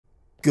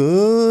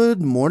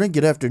Good morning,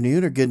 good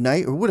afternoon, or good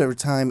night, or whatever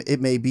time it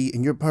may be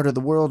in your part of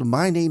the world.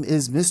 My name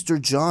is Mr.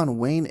 John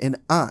Wayne, and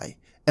I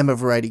am a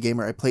variety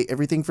gamer. I play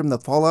everything from the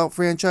Fallout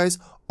franchise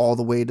all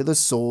the way to the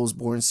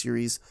Soulsborne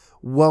series.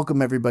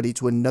 Welcome, everybody,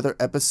 to another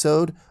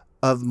episode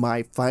of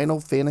my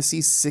Final Fantasy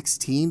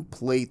XVI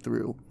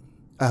playthrough.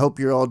 I hope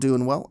you're all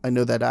doing well. I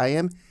know that I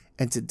am,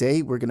 and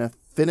today we're going to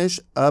finish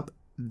up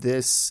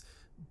this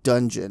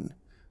dungeon.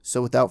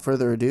 So without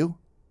further ado,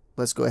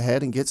 let's go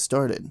ahead and get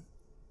started.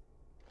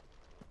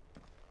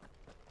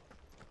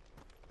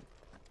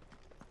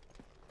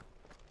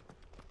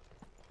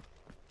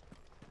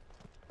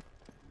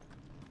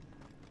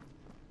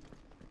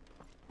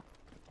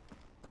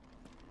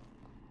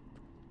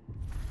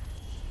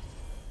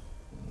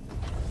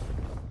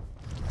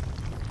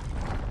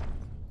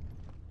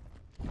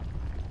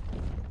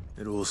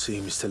 It all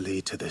seems to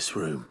lead to this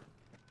room.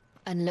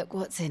 And look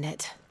what's in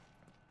it.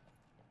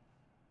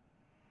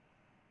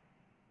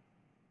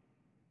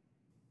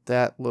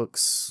 That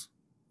looks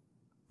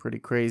pretty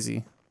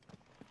crazy.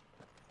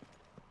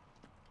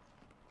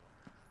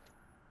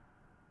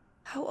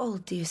 How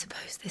old do you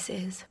suppose this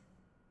is?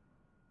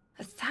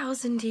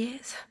 1,000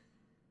 years?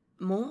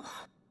 More?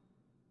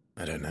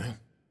 I don't know.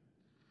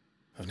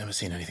 I've never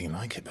seen anything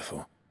like it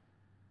before.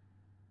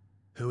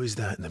 Who is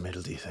that in the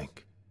middle, do you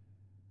think?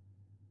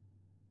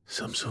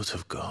 Some sort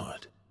of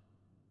god.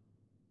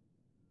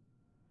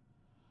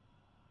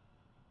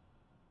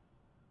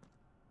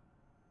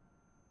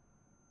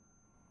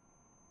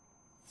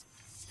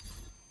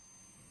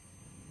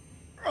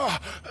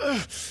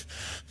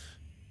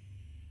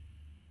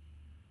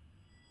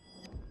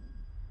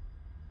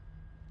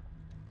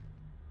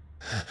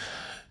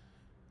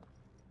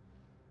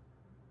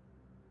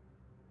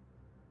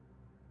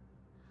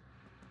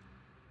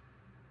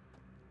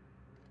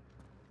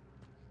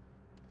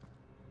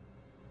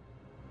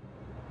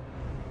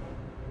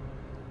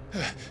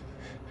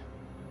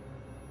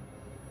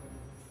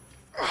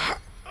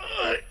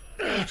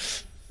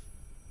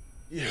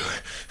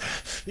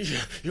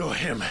 You're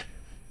him.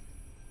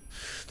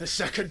 The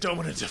second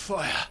dominant of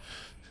fire.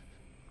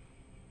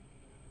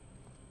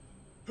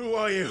 Who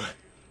are you?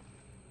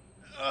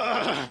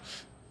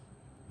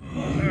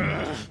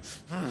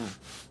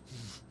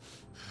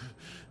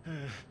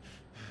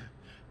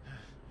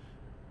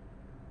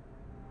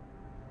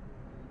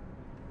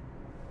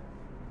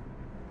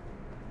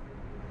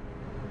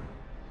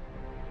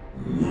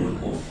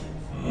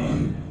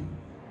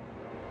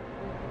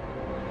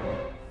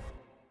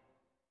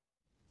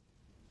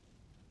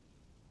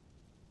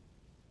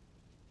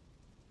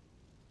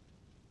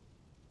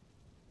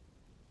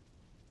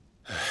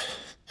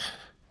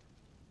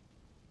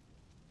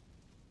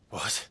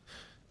 What?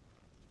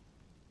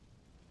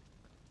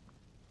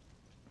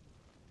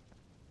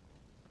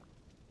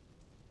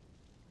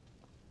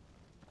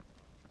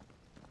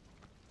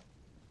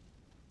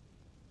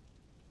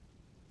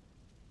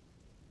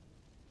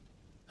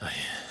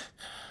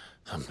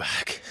 I'm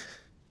back.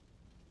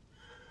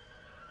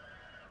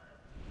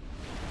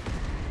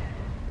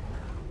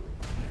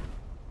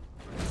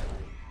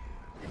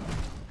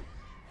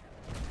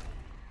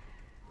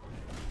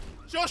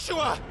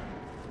 Joshua!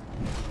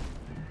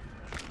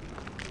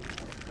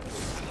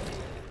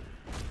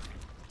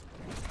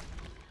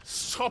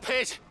 Stop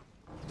it!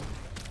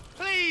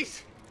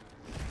 Please!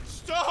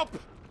 Stop!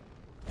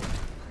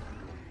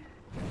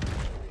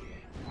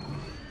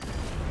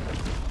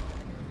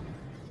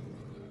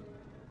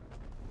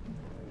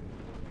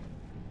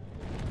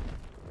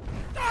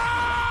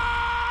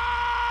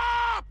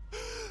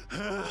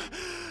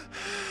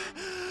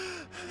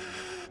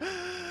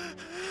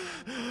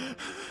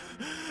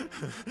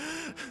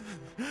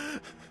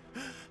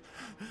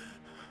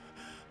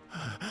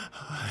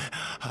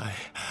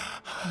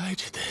 I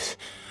did this.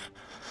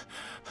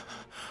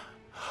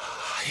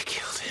 I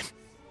killed him.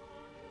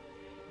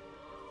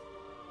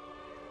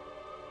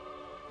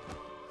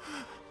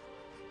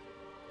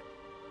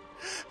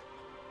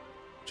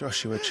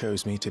 Joshua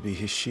chose me to be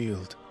his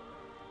shield.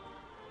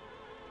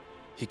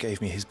 He gave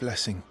me his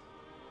blessing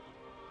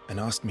and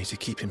asked me to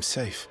keep him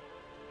safe.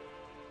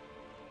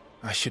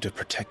 I should have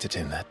protected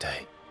him that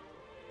day.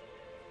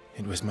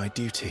 It was my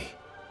duty.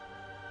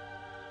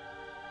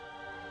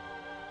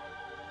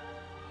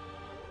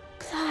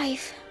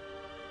 Clive.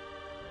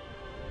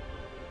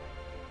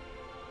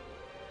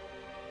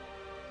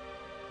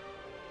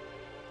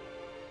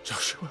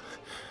 Joshua.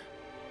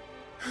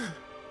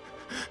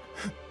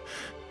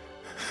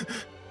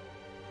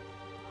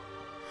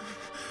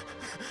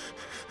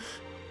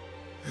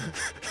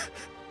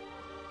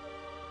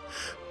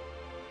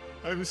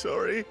 I'm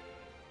sorry.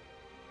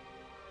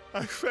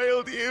 I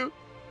failed you.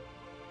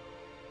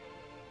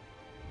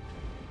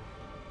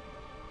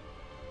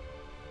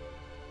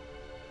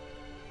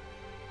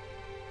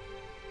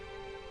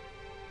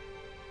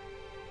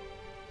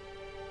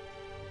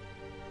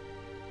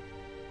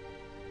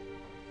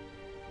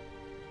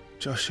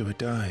 Joshua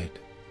died.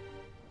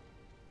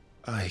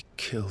 I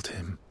killed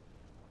him.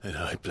 And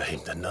I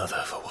blamed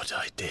another for what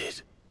I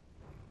did,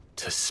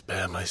 to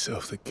spare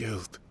myself the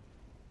guilt.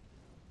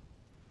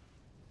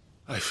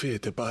 I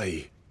feared that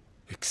by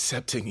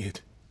accepting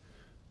it,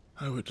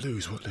 I would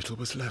lose what little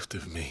was left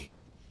of me.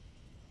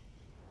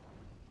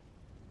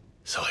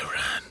 So I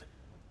ran.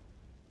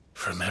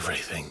 From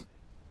everything.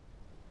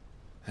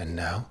 And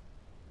now?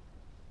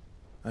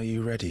 Are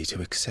you ready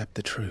to accept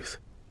the truth?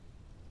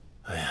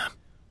 I am.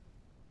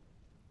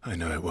 I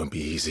know it won't be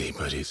easy,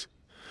 but it's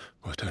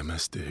what I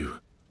must do.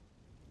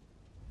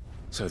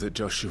 So that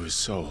Joshua's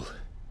soul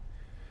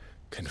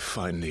can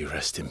finally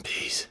rest in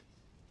peace.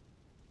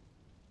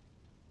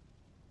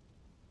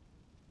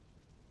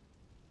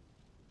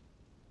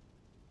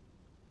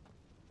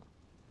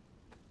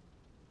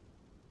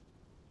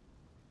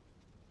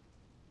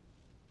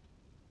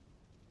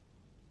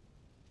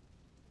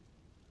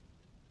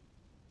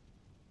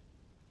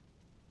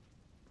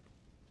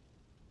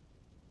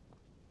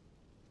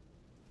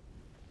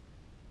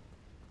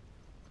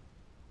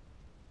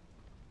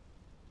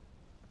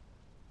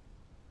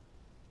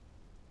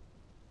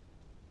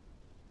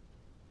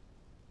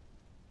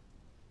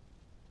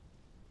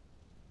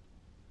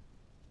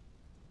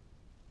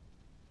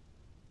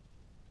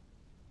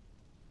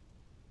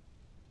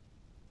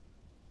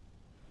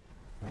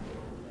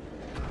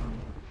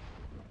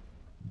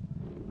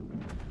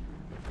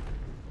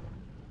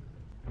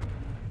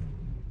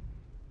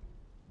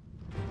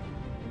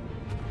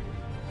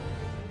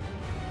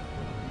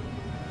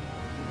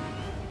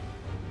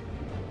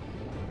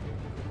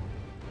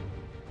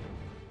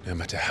 No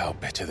matter how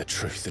bitter the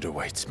truth that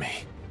awaits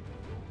me,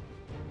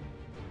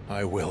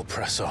 I will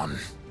press on.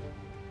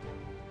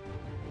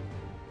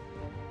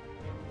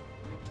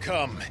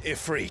 Come,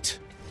 Ifrit.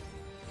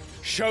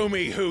 Show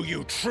me who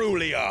you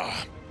truly are.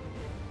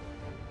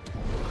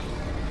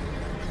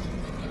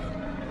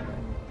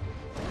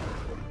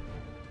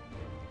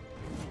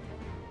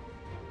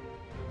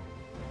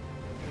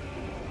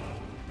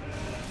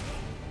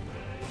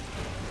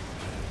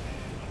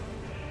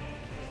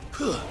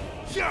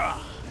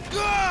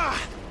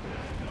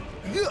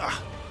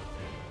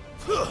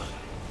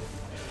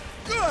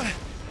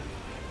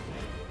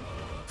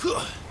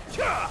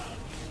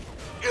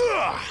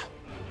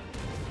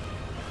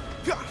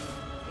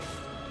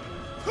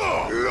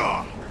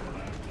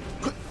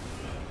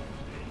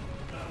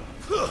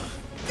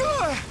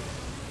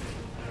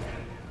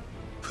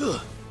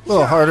 A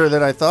little harder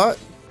than I thought.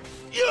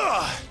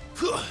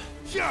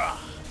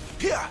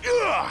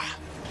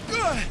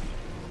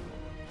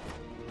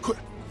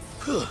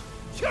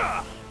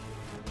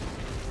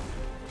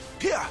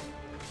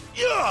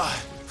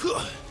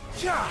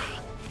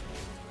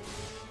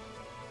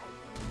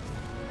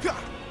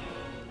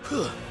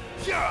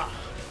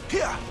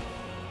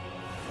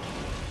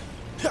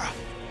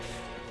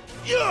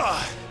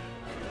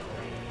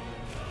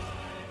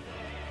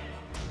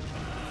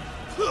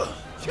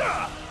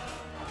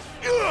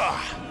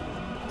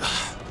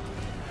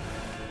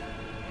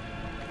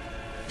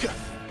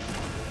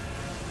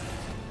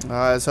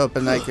 I was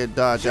hoping I could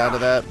dodge out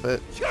of that,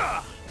 but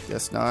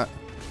guess not.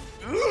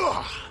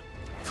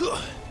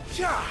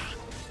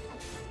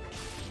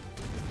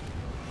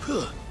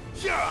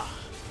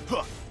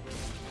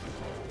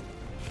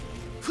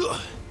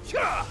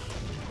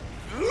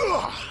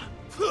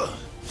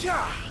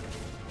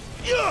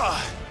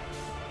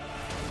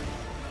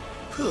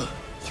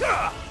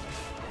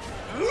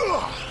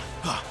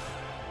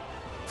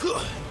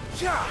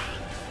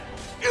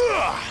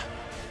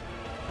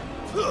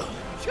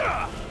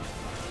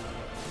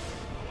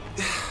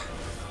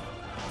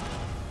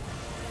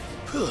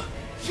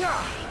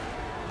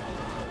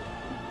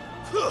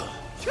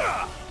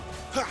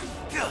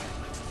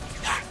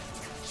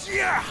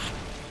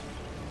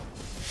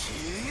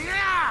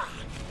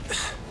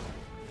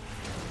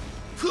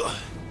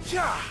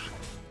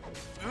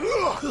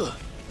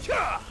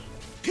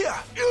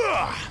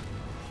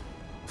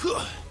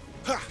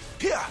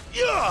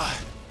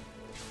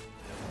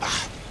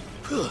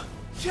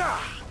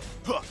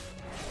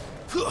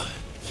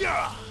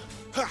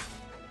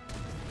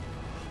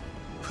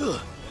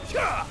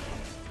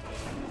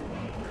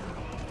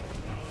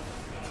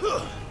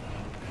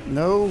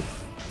 No.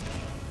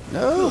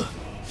 No.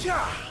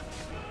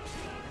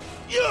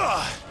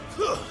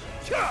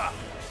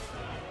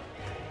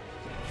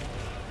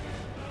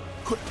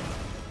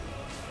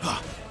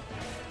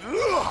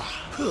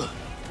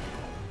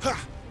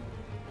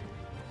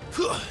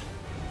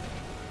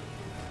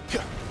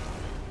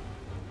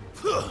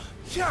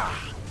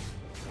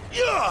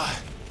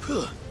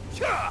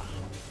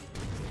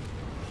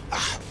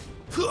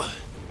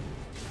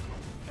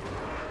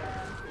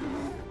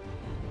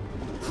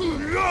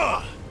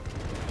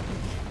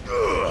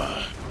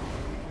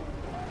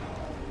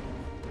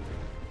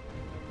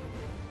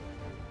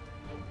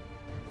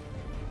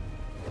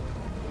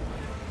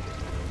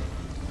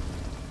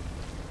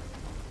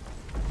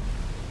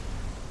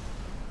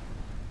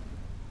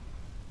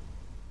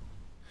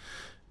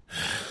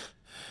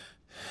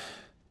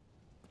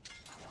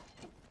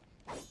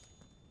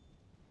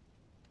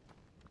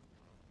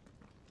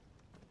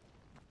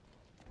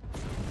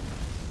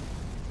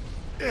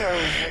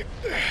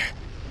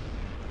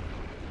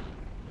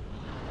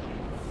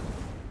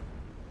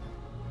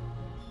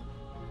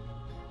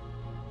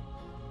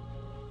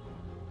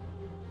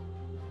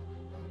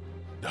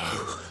 No.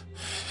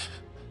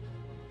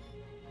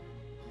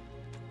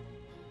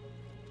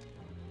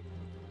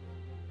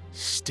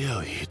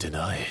 Still you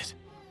deny it.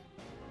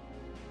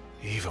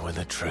 Even when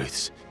the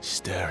truth's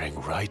staring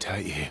right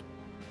at you.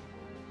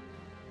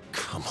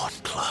 Come on,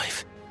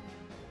 Clive.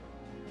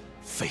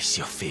 Face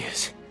your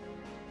fears.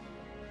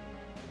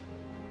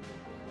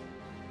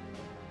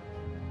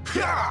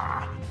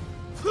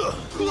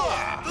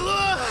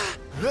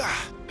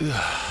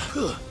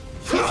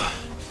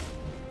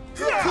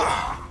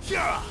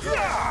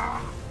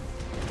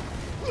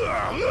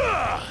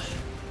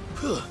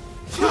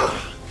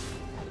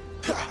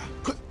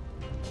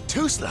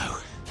 Too slow.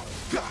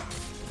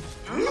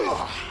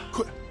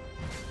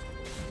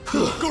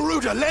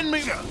 Garuda, lend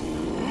me.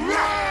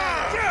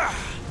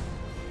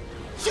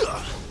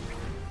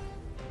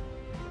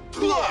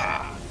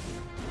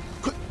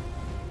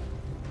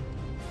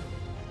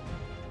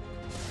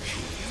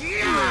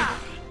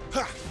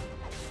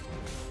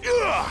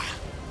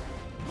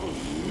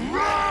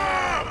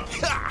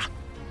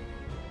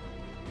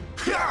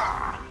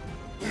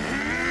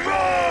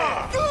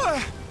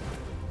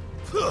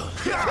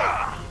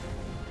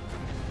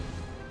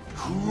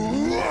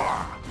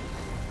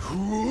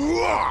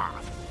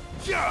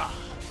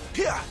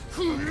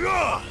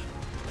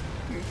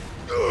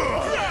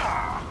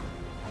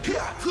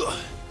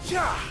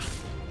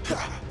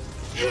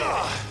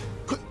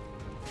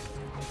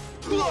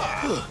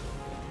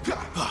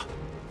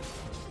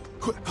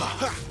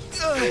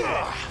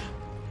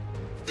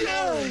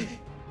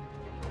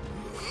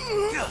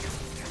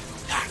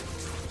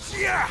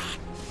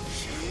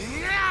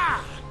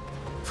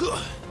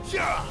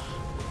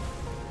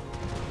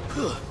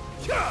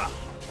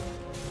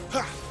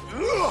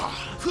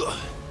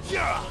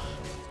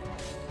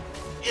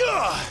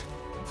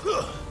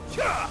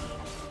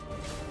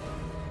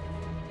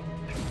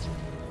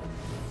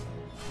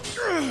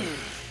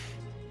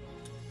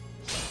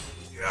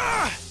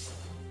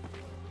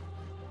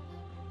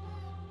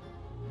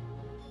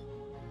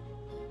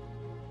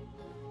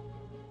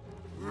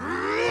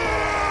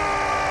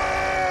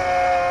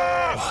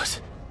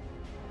 What?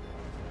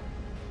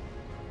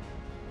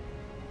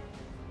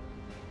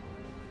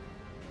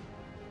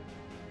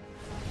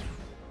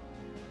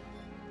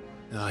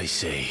 I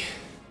see.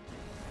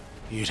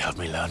 You'd have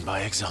me learn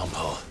by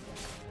example.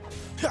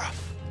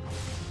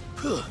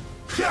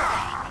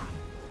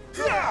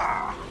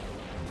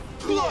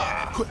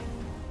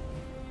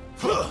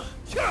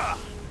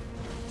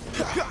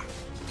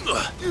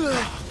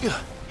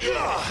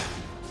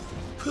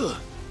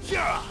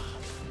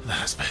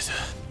 That's better.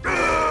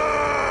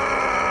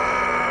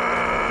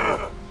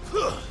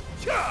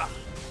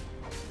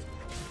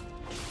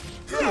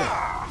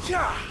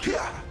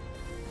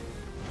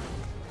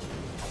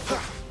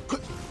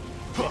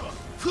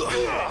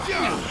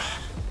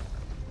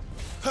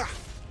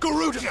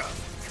 Garuda!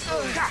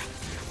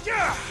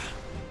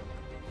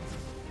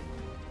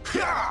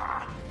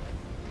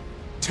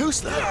 Too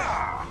slow.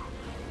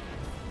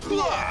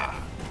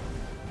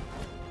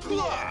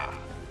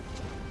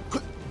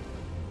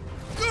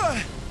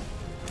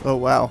 Oh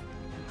wow.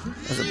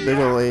 That's a big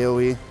ol'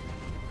 AoE.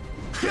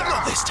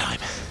 Not this time.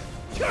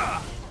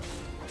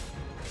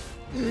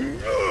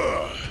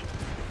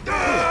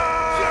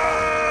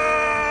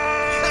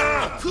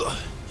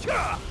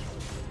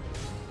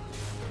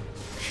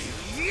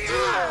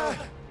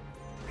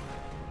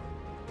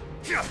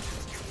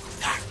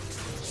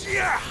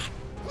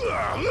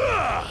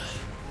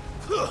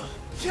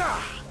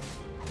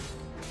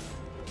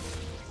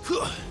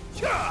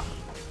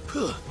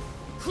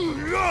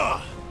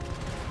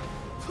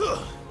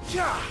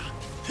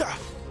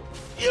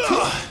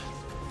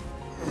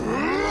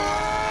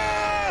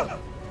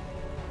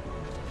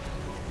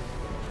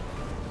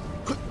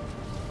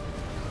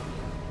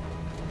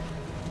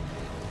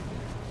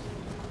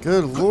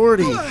 Good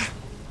lordy.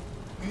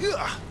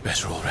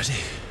 Better already.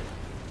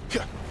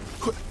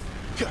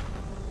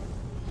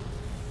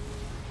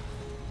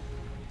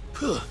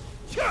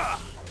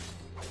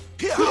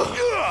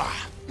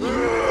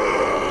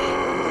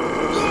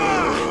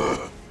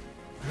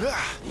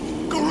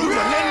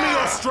 Garuda, lend me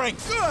your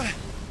strength!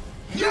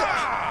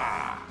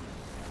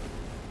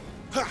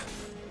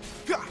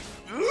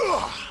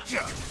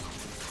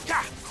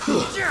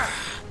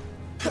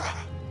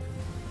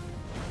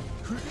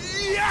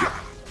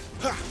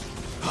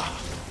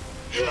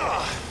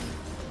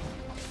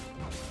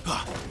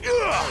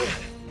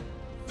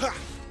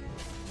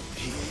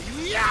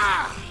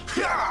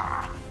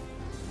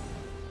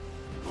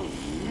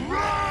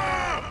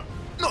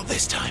 Not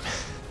this time.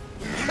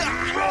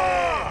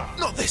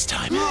 Not this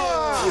time.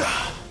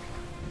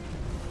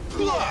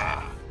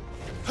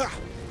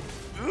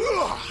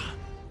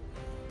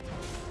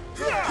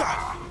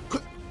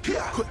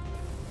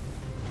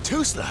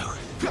 Too slow.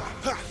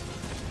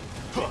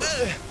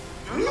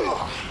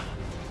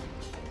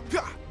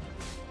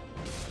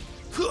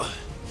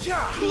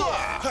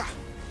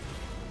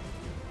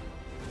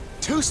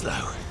 Too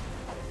slow.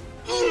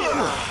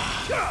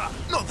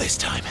 Not this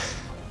time.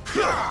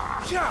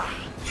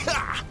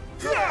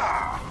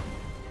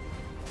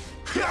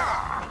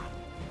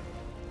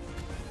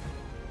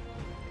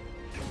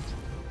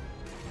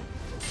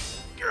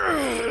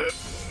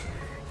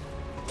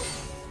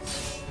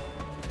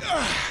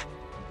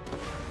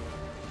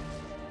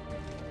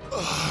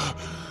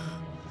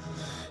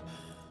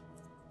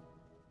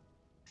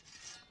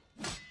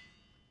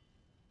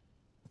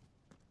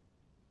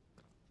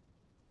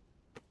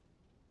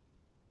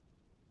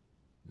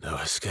 No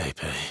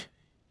escape, eh?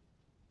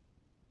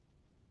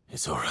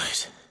 It's all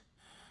right.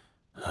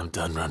 I'm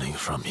done running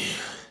from you.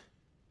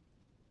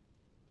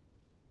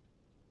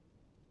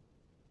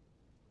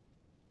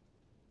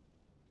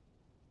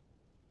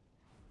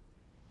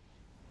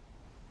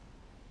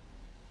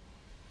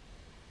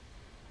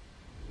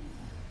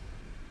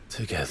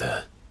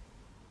 Together,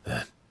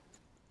 then.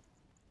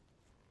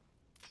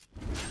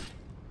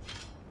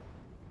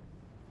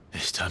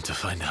 It's time to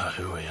find out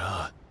who we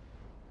are,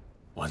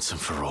 once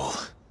and for all.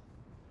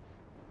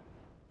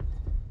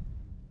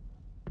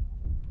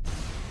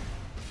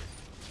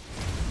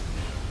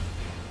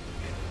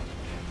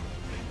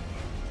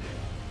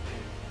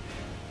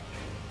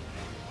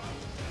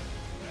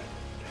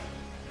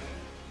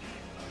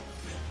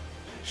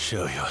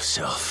 Show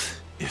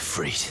yourself,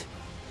 Ifrit.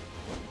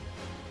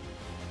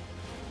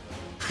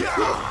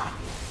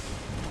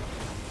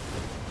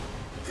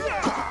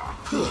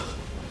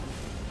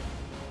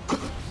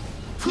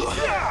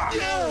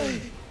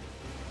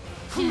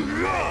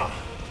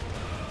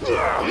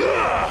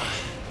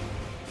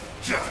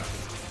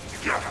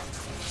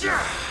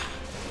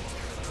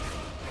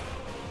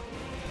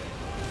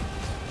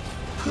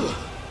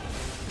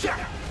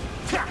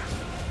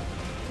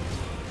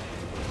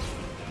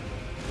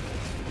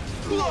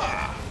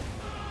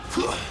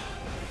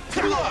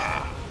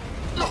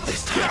 Not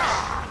this time.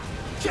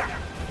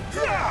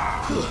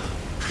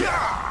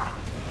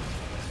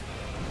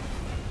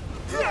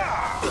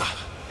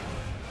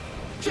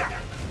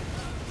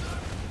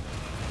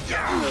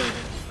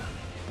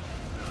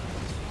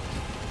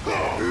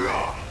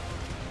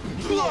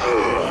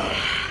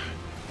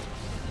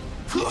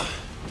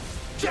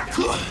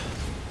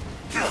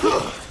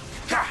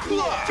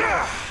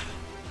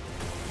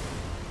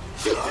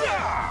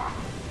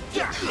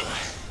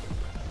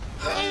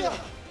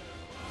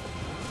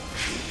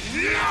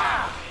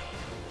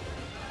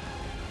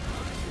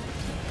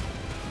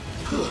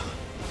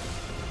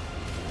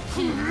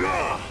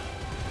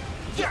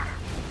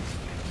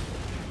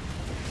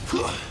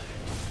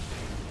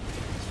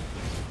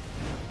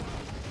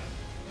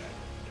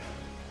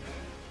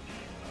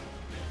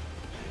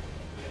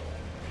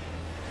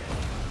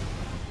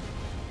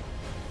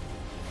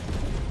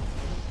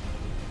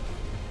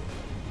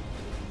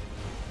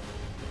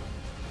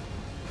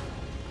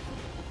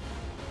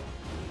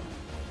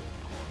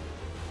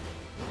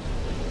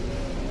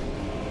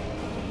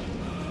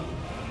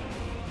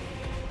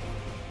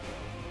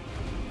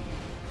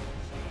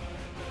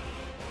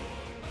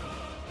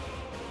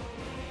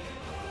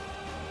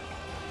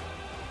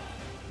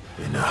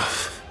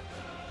 Enough.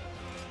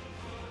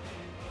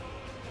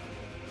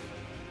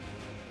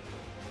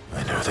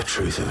 I know the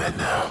truth of it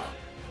now.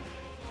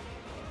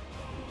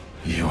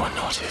 You are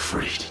not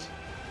Ifrit.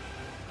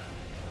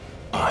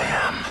 I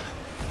am.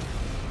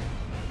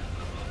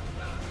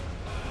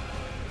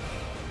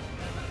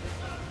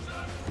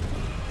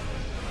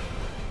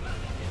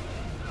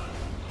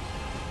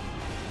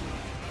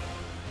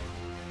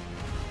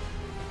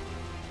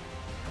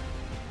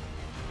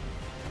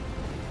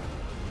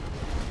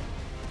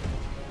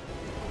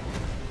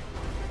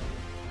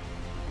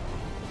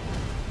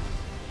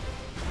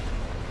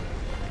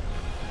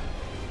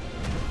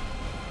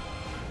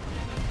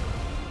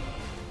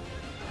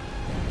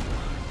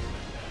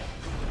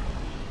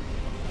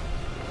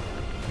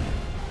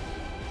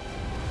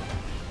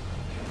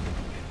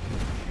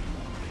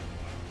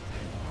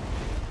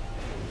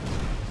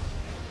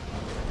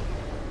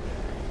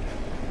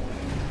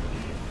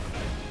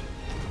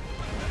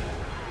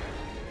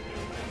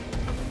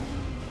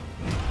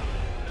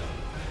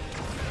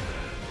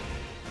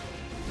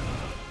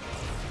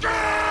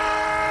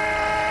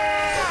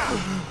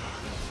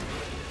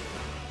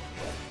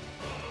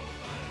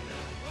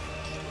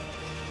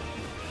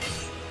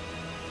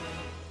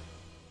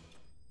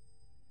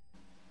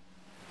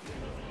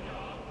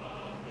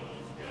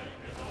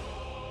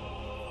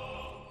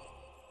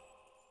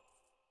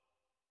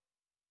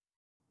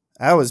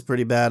 That was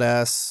pretty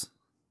badass.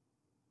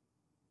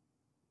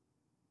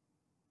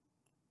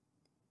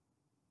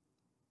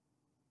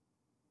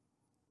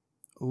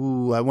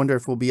 Ooh, I wonder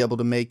if we'll be able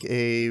to make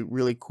a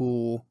really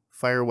cool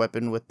fire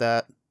weapon with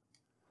that.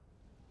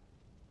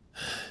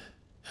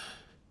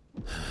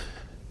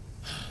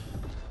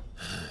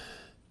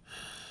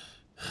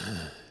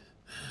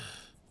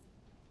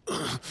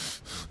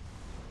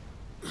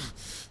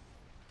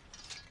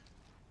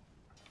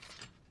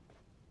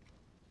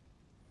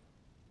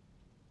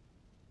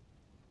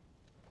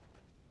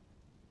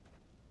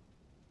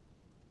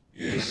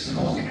 It's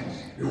not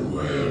your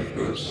word,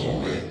 but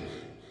solid.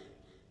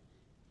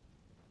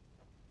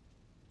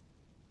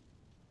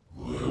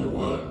 Well,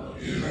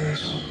 what if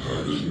that's a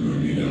purpose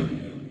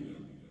moving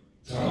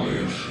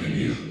Talia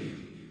you?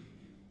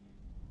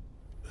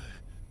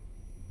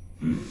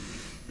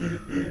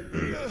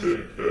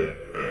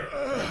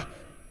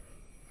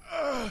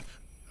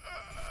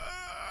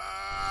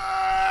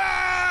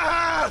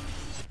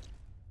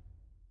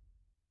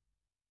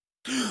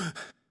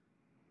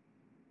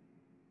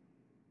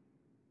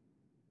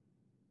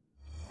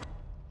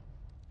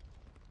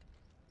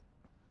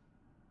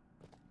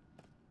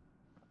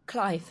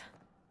 Clive,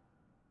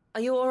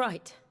 are you all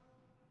right?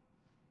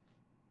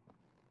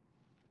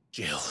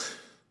 Jill.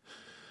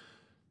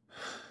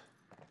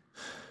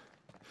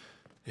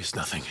 It's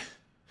nothing.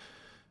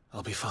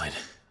 I'll be fine.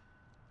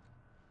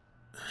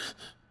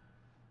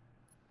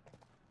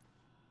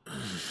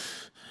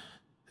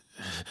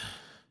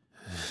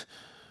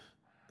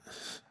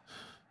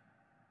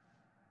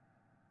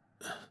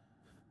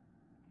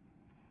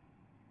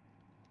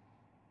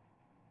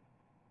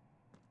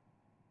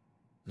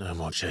 No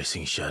more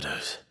chasing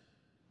shadows.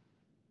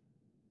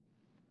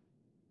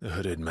 The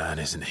hooded man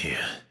isn't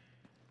here.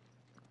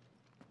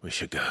 We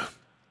should go.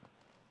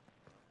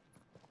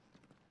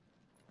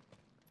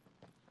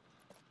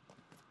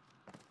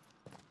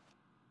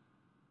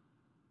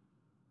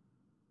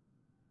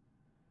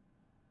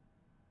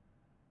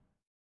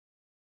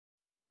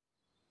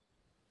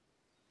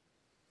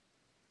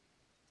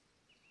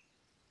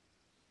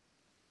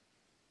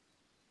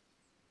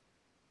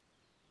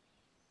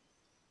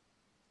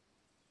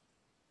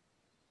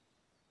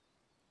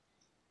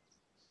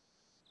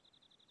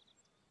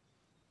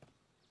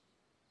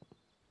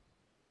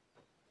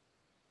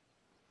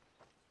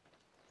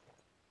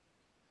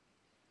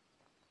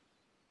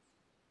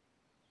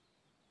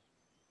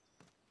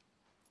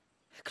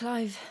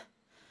 Clive,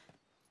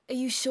 are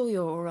you sure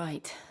you're all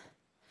right?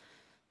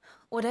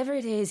 Whatever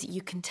it is,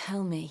 you can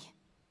tell me.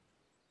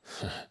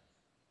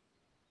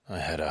 I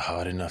had a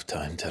hard enough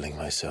time telling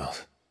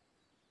myself.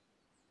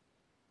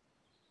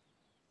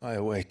 I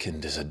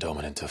awakened as a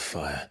dominant of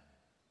fire,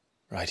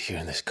 right here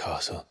in this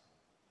castle,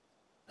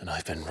 and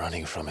I've been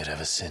running from it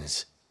ever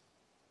since.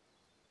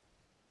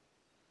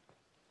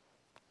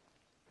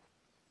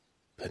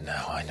 But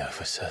now I know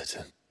for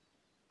certain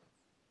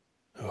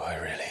who I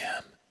really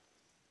am.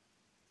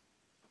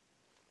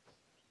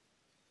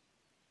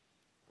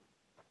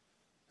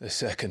 The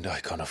second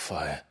icon of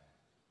fire,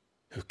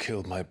 who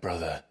killed my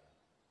brother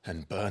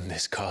and burned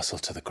this castle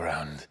to the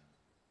ground,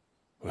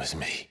 was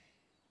me.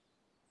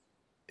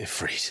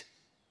 Ifrit.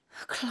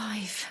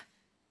 Clive.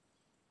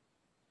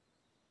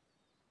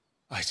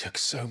 I took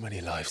so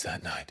many lives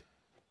that night,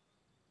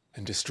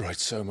 and destroyed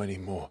so many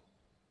more,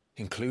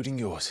 including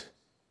yours.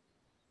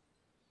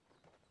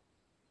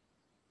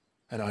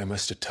 And I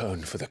must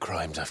atone for the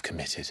crimes I've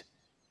committed.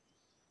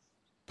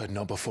 But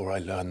not before I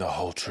learn the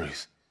whole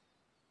truth.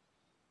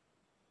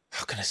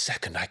 How can a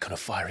second icon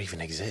of fire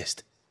even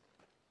exist?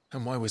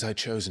 And why was I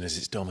chosen as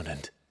its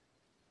dominant?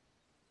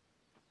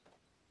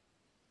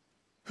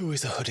 Who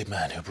is the hooded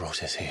man who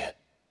brought us here?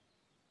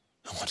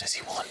 And what does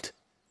he want?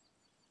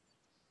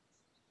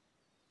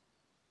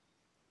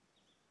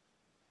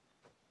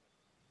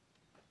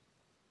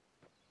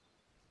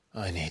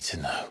 I need to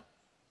know.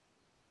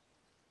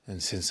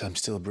 And since I'm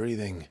still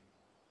breathing,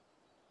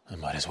 I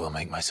might as well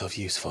make myself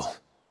useful.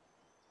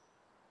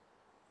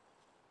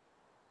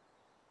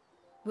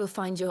 We'll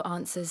find your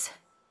answers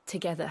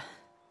together.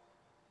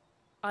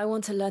 I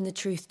want to learn the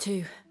truth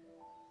too.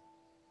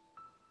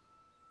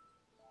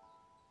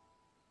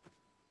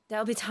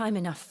 There'll be time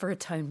enough for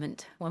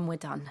atonement when we're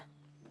done.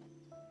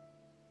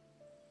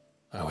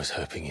 I was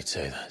hoping you'd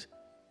say that.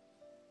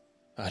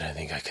 I don't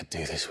think I could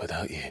do this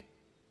without you.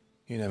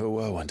 You never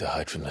were one to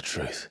hide from the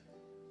truth,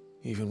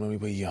 even when we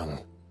were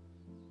young.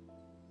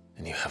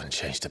 And you haven't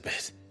changed a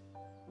bit.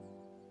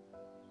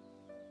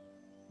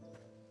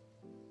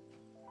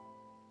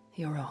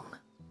 You're wrong.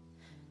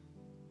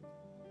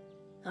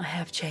 I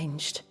have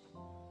changed.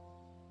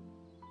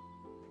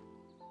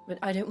 But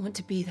I don't want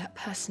to be that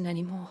person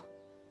anymore.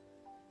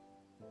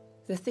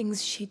 The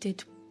things she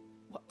did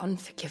were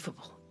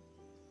unforgivable.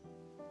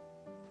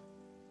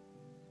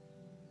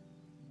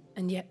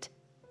 And yet,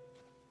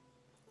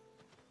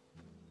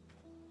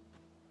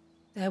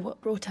 they're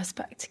what brought us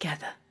back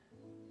together.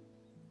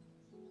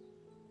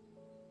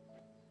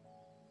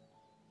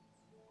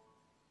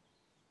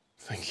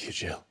 Thank you,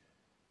 Jill.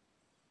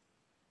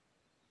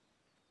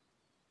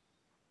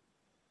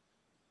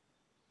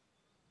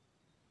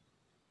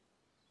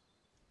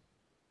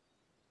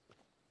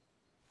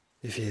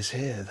 If he is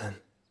here, then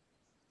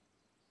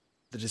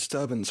the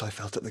disturbance I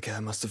felt at the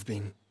care must have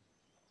been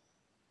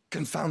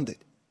confounded.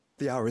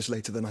 The hour is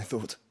later than I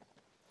thought.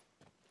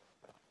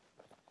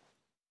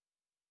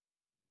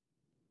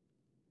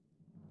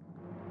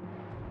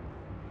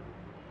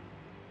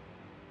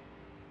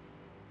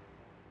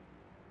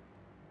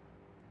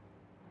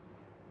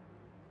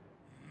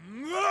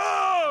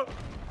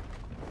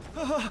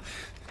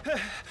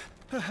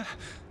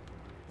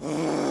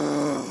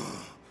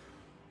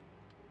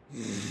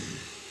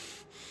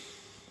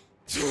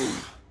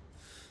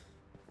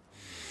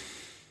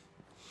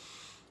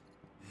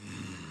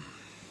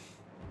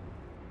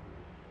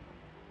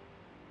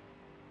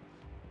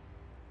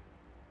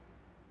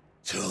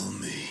 Tell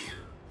me,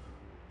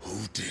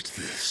 who did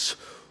this,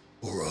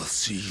 or I'll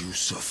see you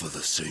suffer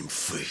the same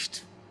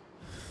fate.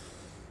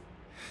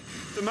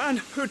 The man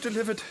who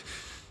delivered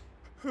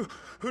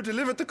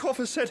the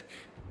coffer said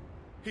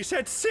He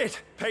said Sid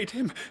paid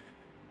him.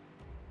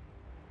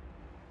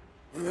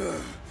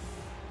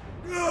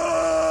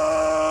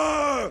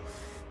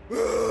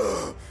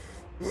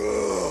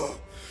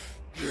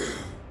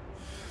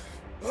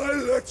 I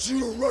let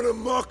you run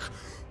amok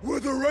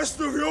with the rest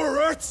of your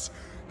rats,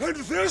 and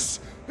this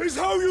is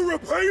how you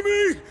repay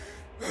me?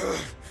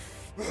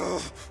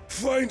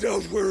 Find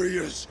out where he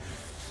is.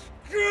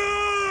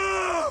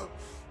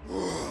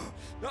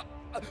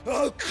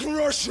 I'll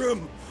crush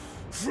him,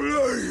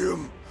 flay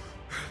him,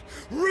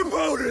 rip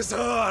out his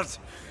heart,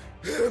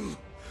 him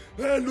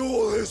and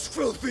all his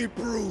filthy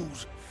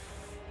brood,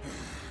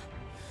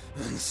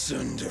 and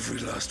send every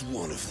last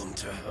one of them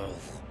to hell.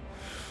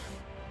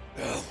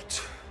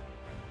 Out.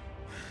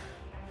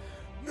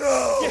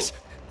 No! Yes,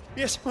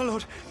 yes, my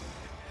lord.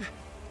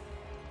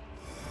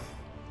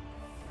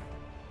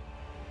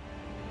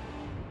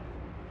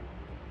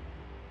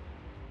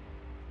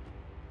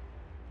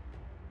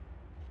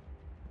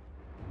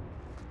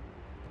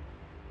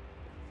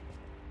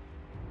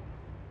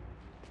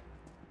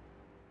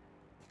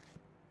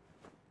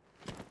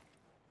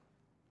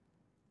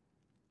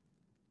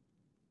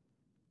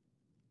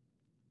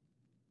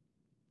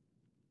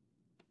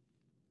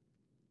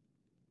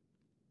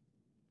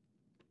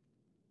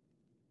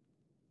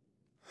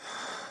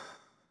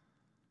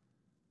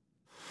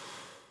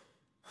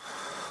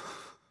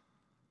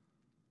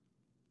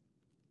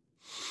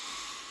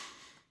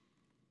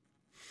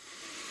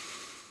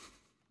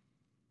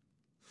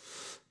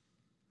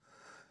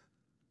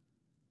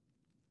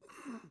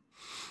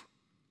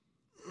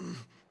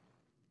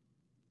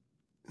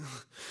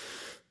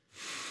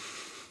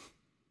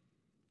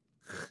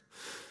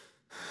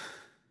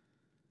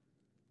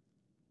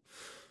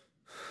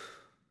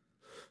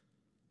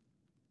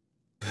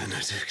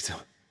 Benedicta.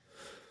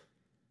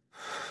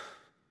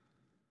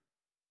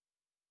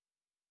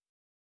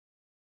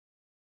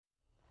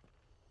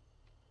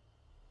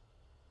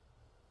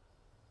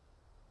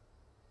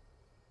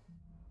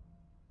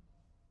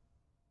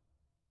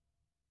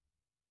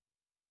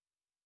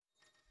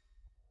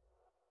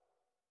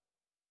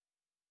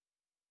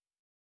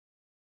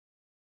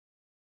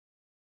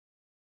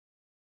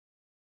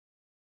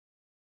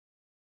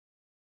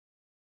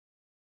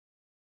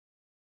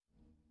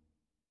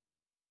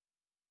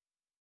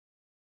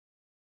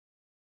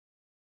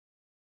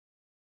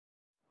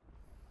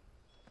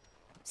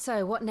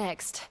 So, what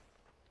next?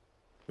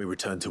 We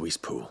return to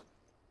Eastpool.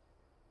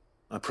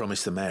 I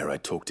promised the mayor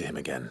I'd talk to him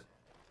again.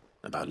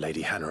 About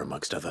Lady Hannah,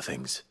 amongst other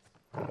things.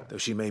 Though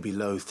she may be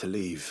loath to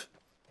leave,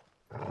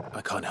 I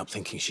can't help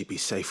thinking she'd be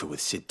safer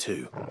with Sid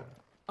too.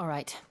 All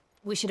right.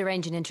 We should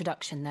arrange an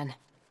introduction then.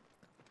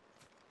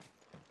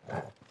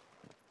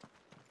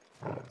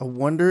 I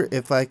wonder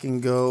if I can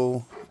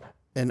go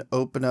and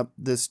open up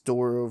this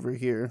door over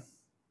here.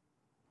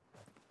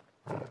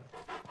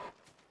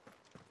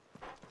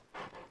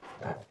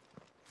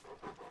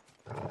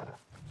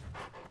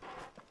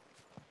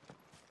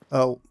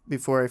 Oh,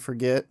 before I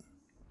forget.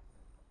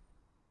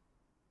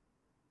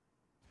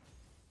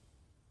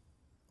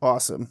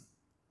 Awesome.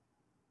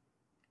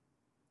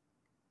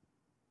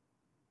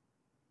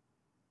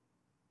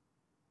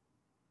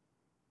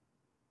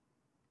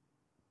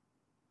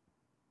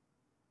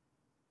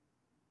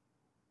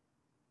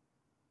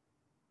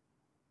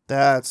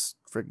 That's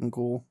freaking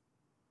cool.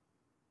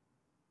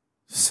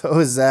 So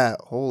is that.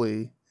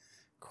 Holy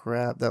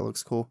crap, that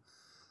looks cool.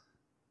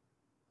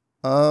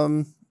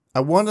 I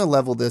want to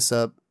level this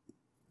up,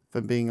 if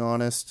I'm being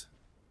honest.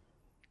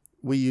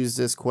 We use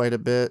this quite a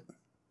bit.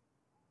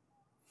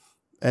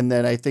 And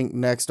then I think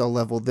next I'll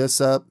level this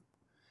up.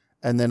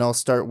 And then I'll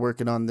start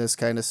working on this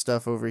kind of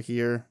stuff over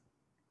here.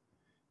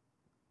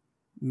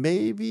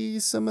 Maybe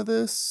some of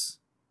this.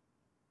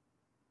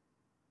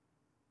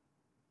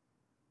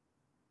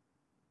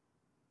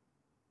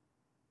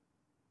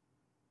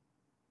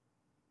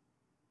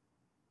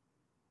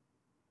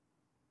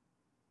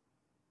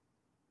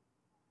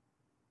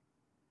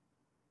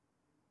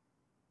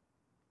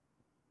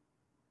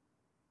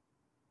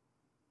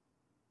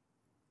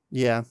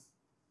 Yeah.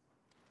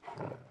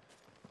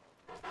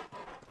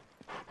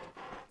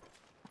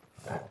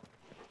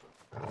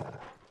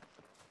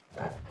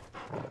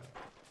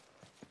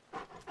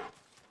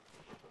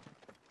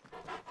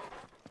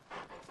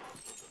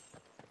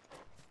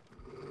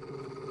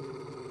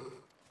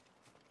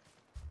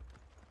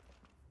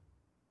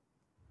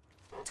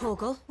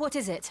 Torgal, what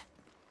is it?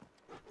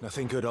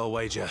 Nothing good, I'll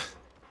wager.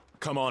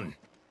 Come on.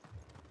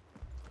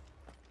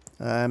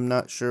 I'm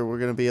not sure we're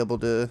going to be able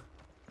to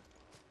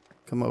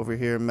come over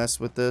here and mess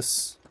with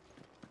this.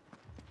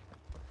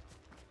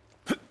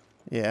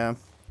 Yeah.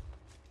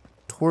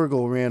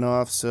 Torgal ran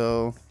off,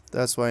 so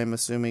that's why I'm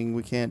assuming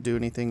we can't do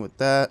anything with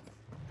that.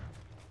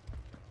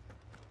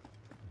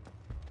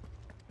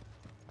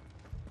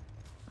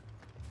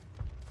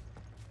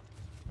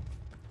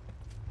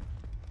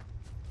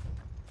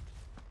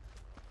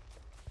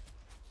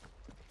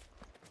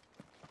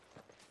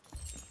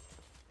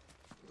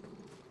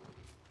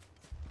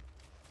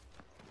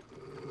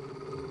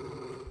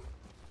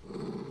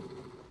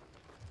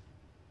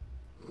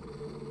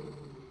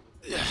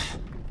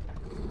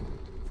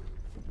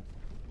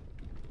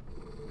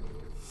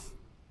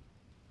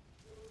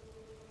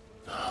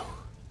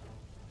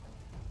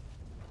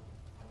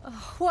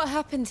 What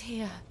happened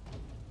here?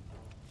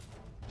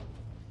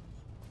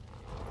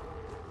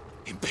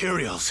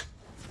 Imperials!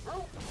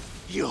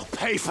 You'll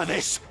pay for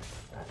this!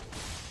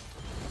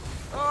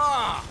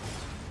 Ah!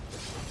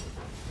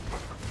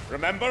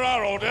 Remember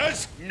our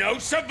orders? No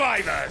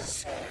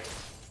survivors!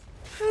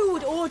 Who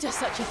would order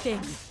such a thing?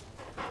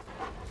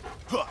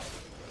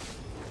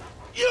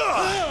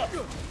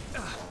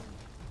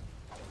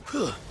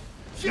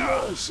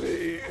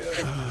 Mercy.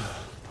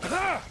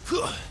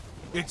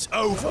 It's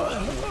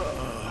over.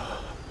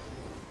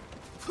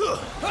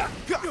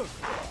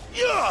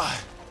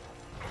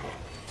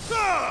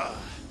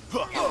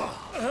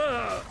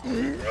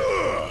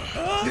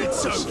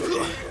 It's over.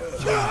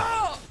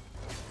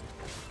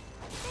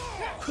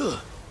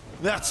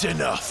 That's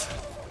enough.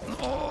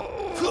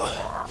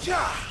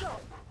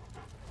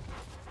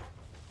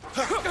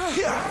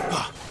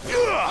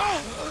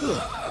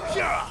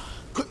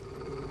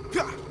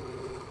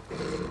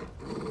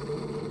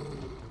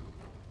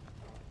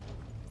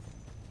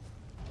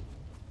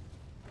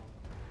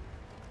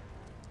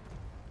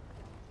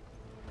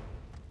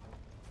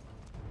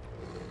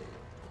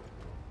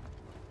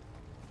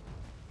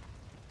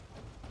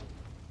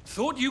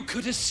 Thought you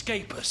could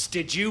escape us,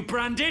 did you,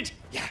 Branded?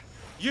 Yeah.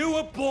 You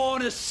were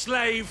born a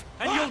slave,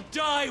 and you'll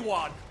die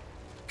one.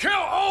 Kill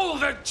all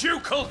the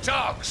ducal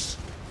dogs!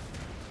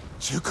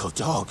 Ducal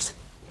dogs?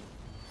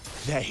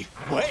 They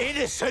were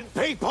innocent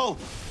people!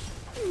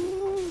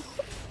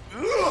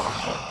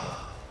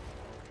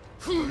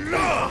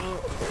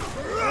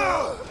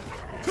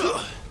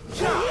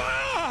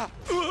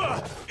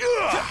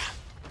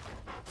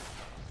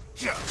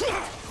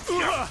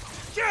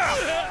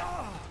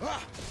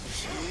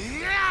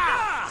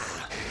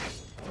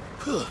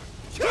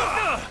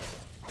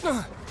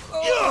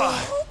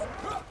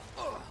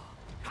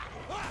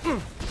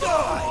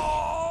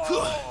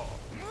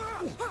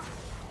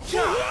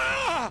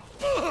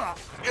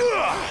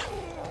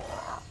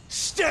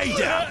 Stay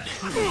down!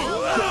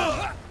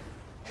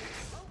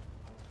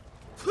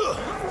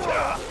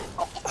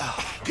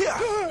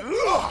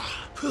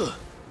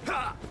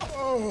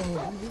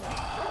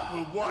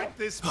 We'll wipe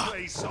this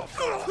place off.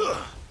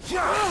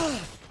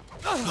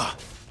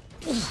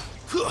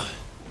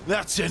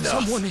 That's enough.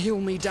 Someone heal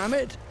me, damn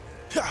it!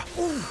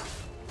 Oh,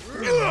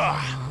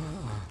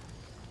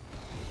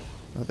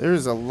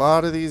 there's a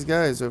lot of these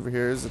guys over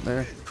here, isn't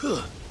there?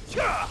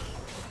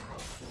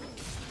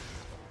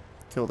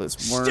 Kill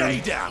this worm. Stay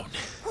down.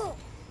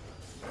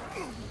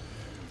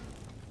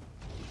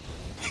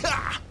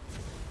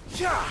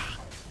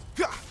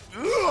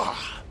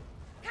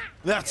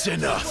 That's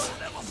enough.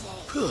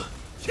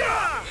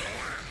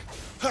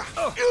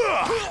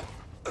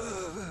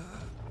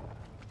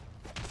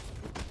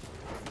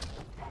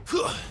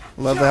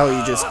 Love how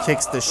he just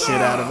kicks the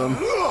shit out of him.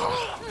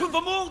 Put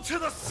them all to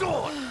the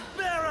sword,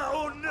 bearer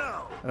or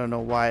no. I don't know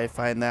why I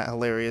find that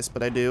hilarious,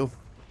 but I do.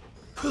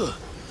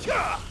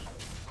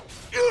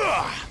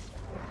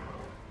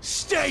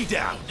 Stay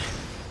down.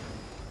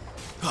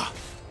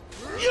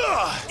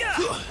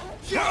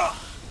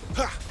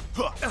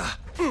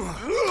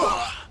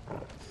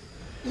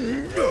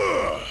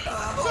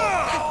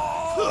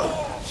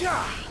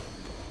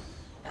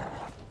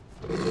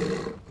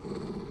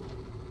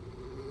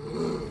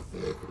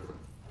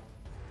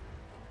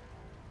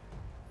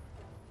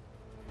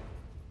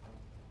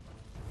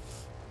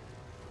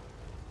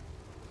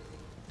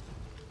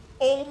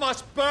 All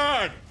must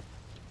burn!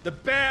 The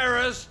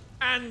bearers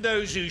and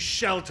those who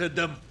sheltered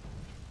them.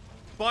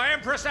 By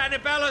Empress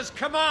Annabella's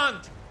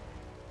command!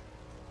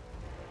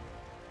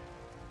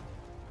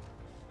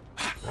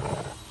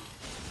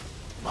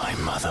 My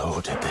mother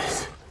ordered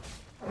this.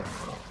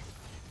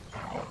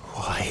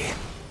 Why?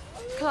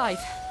 Clive,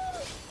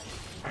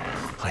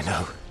 I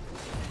know.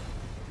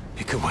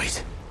 It can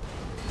wait.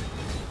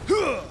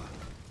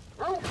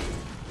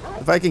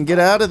 If I can get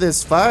out of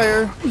this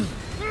fire,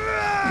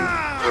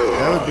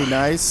 that would be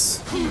nice.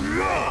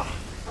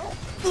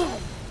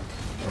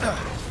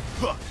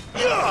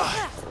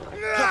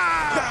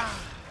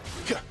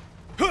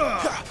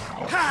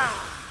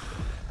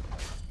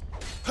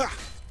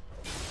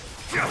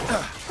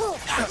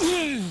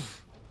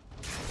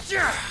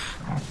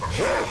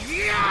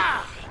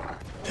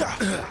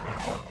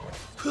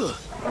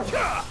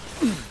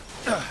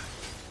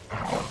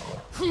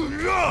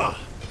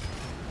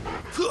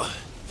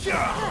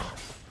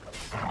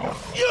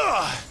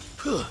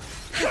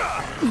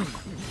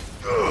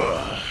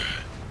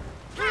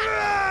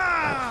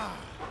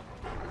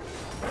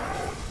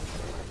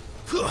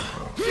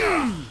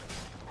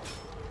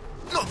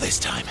 Not this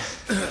time.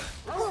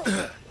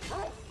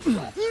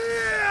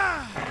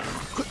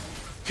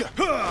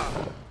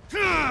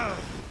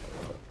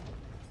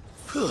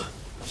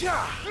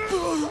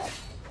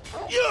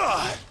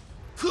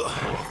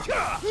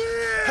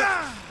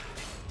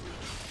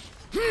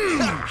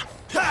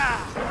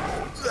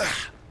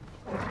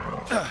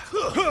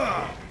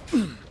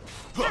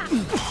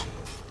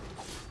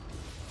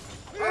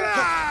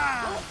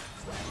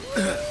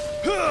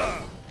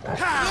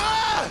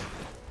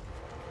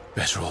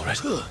 Better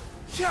already.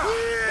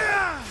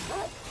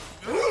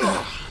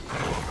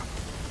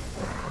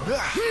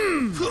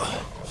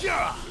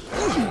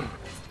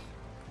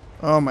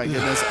 Oh my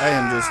goodness, I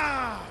am just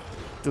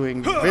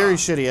doing very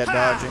shitty at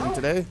dodging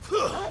today.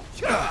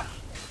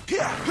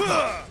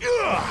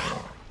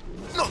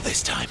 Not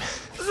this time.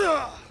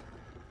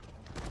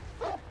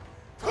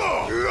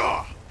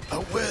 A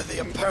worthy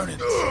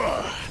opponent.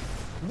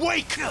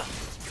 Wake!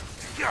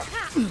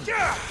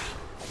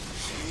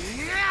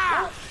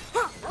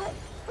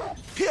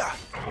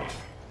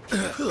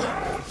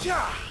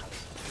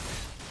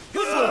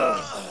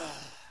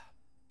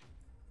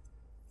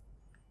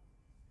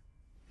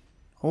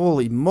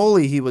 Holy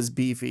moly, he was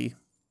beefy.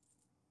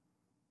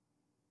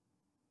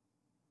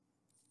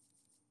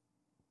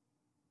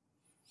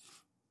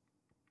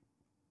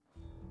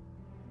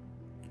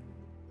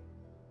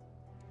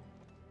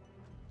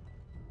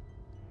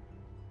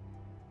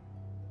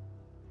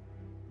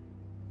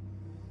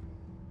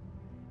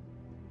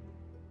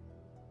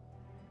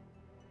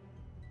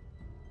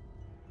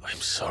 I'm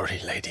sorry,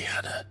 Lady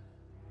Hannah.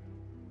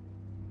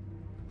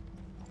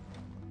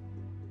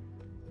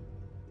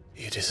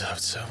 You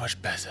deserved so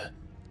much better.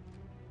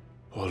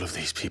 All of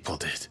these people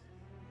did.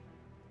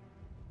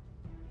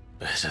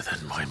 Better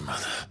than my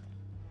mother.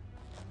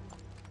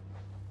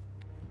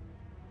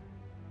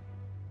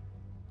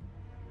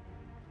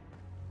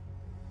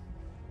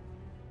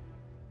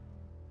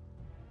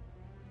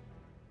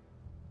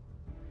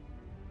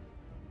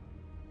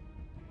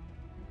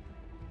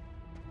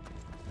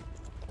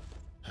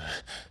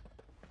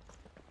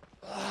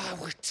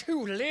 We're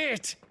too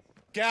late.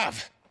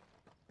 Gav.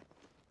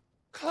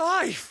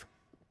 Clive.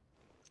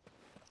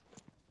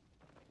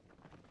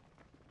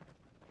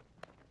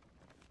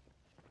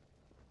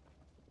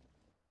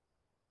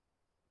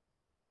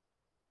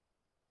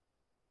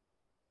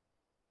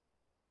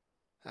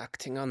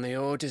 Acting on the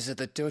orders of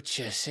the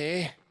Duchess,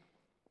 eh?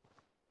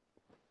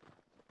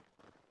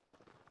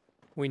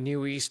 We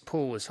knew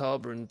Eastpool was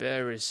harbouring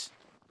bearers.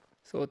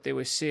 Thought they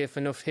were safe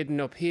enough hidden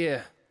up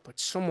here, but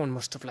someone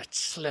must have let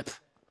slip.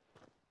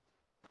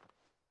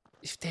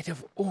 If they'd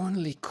have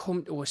only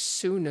come to us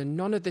sooner,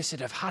 none of this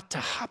would have had to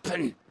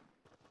happen.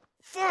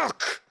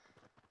 Fuck!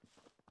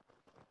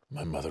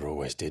 My mother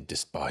always did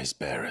despise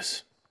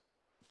bearers.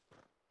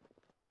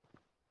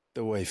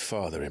 The way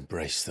Father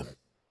embraced them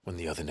when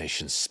the other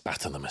nations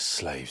spat on them as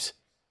slaves.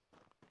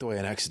 The way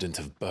an accident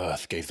of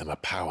birth gave them a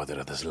power that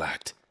others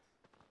lacked.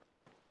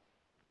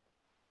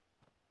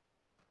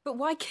 But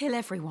why kill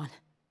everyone?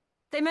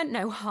 They meant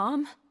no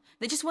harm.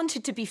 They just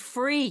wanted to be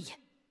free.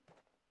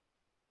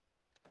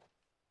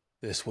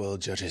 This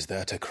world judges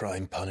that a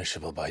crime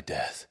punishable by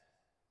death.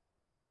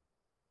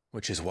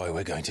 Which is why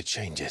we're going to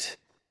change it.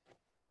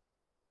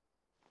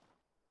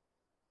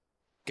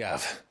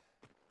 Gav,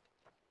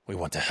 we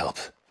want to help.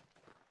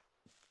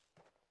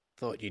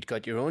 Thought you'd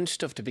got your own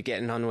stuff to be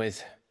getting on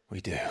with. We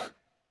do.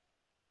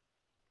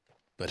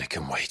 But it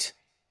can wait.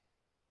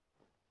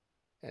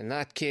 In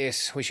that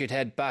case, we should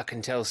head back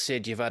and tell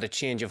Sid you've had a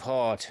change of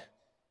heart.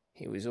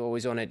 He was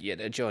always on it yet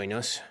to join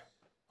us.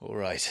 All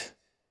right.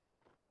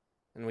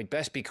 And we'd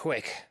best be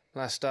quick.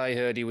 Last I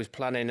heard, he was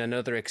planning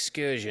another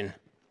excursion.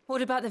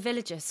 What about the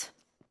villagers?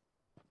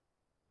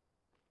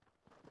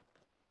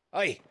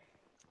 Aye.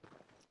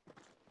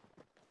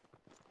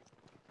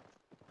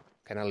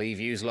 Can I leave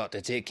yous lot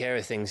to take care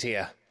of things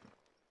here?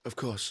 Of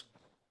course.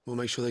 We'll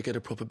make sure they get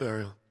a proper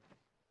burial.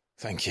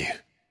 Thank you.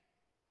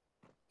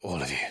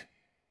 All of you.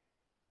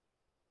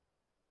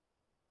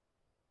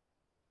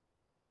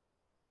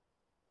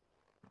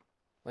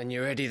 When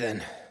you're ready,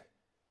 then.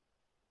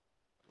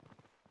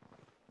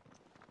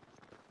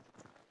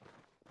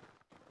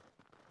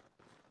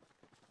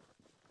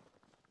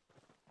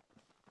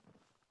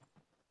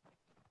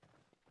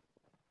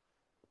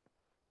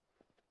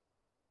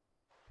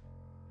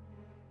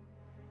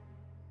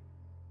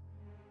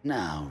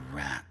 Now,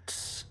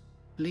 rats,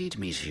 lead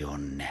me to your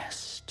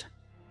nest.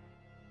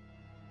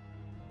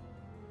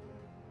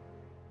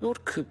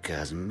 Lord Kupka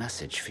has a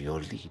message for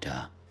your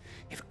leader.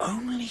 If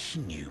only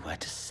he knew where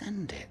to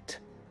send it.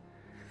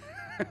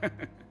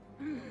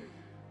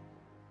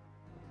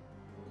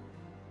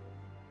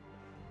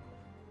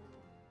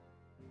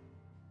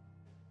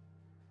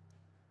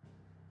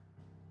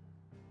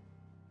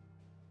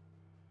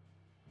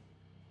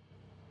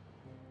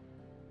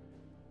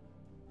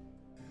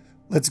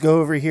 Let's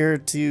go over here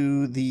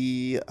to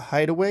the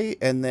hideaway,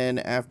 and then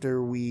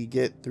after we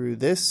get through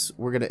this,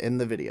 we're going to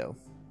end the video.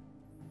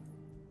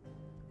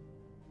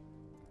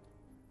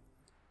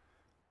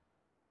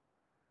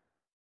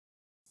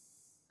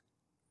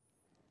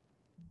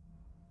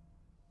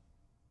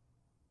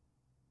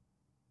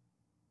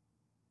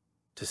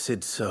 To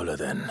Sid Solar,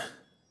 then.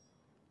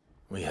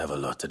 We have a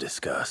lot to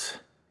discuss.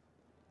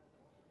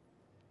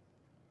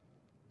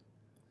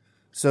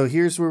 So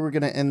here's where we're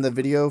going to end the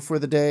video for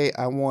the day.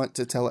 I want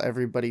to tell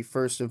everybody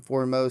first and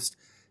foremost,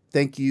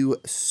 thank you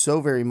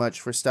so very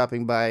much for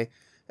stopping by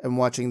and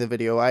watching the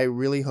video. I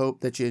really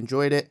hope that you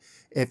enjoyed it.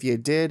 If you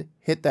did,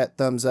 hit that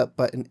thumbs up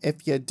button.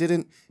 If you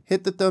didn't,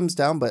 hit the thumbs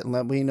down button.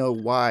 Let me know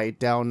why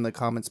down in the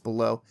comments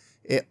below.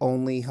 It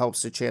only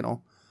helps the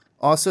channel.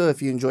 Also,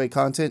 if you enjoy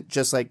content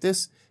just like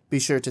this, Be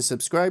sure to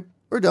subscribe,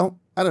 or don't.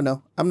 I don't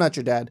know. I'm not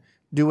your dad.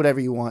 Do whatever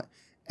you want.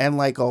 And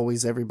like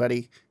always,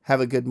 everybody, have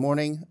a good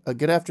morning, a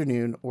good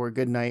afternoon, or a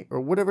good night, or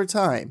whatever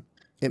time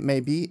it may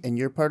be in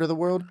your part of the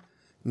world.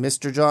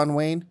 Mr. John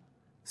Wayne,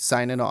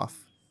 signing off.